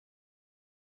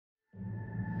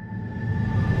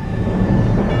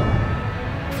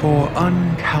For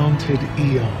uncounted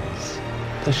eons,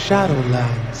 the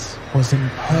Shadowlands was in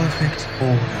perfect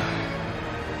order.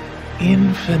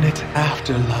 Infinite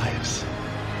afterlives,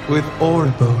 with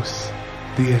Oribos,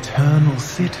 the eternal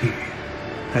city,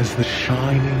 as the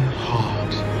shining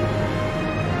heart.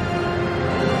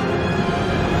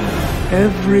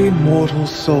 Every mortal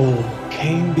soul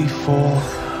came before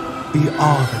the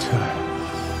Arbiter,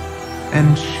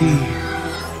 and she,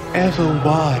 ever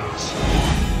wise,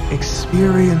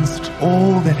 experienced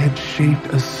all that had shaped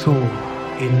a soul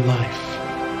in life.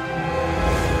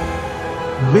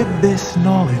 With this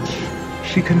knowledge,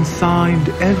 she consigned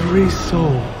every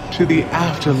soul to the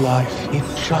afterlife it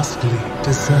justly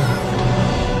deserved.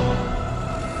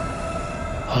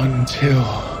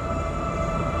 Until...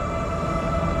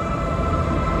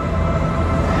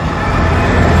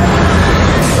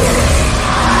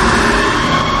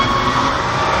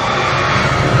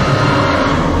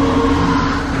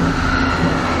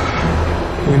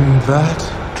 in that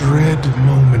dread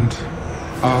moment,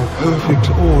 our perfect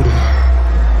order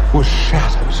was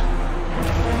shattered.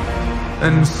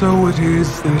 And so it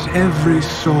is that every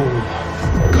soul,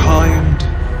 kind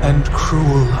and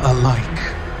cruel alike,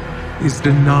 is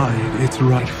denied its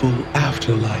rightful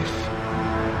afterlife,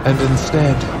 and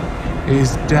instead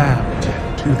is damned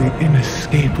to the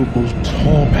inescapable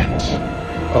torment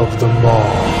of the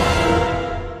Maw.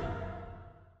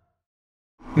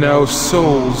 Now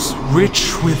souls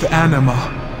rich with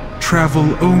anima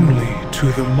travel only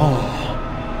to the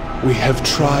Maw. We have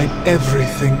tried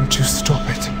everything to stop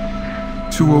it,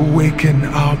 to awaken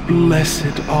our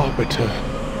blessed Arbiter,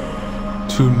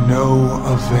 to no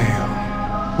avail.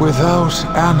 Without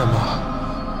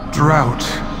anima, drought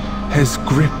has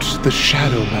gripped the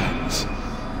Shadowlands.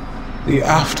 The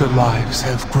afterlives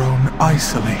have grown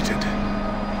isolated.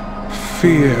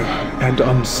 Fear and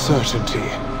uncertainty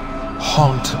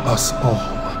haunt us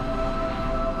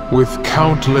all, with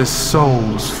countless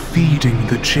souls feeding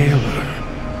the jailer.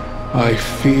 I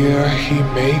fear he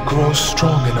may grow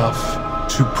strong enough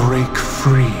to break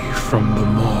free from the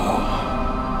Maw.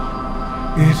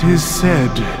 It is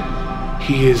said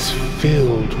he is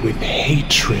filled with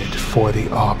hatred for the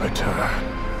Arbiter.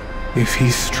 If he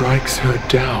strikes her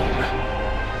down,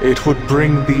 it would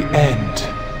bring the end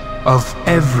of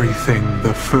everything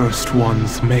the First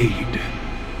Ones made.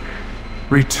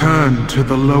 Return to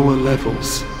the lower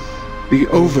levels. The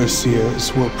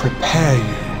Overseers will prepare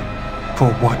you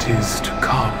for what is to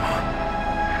come.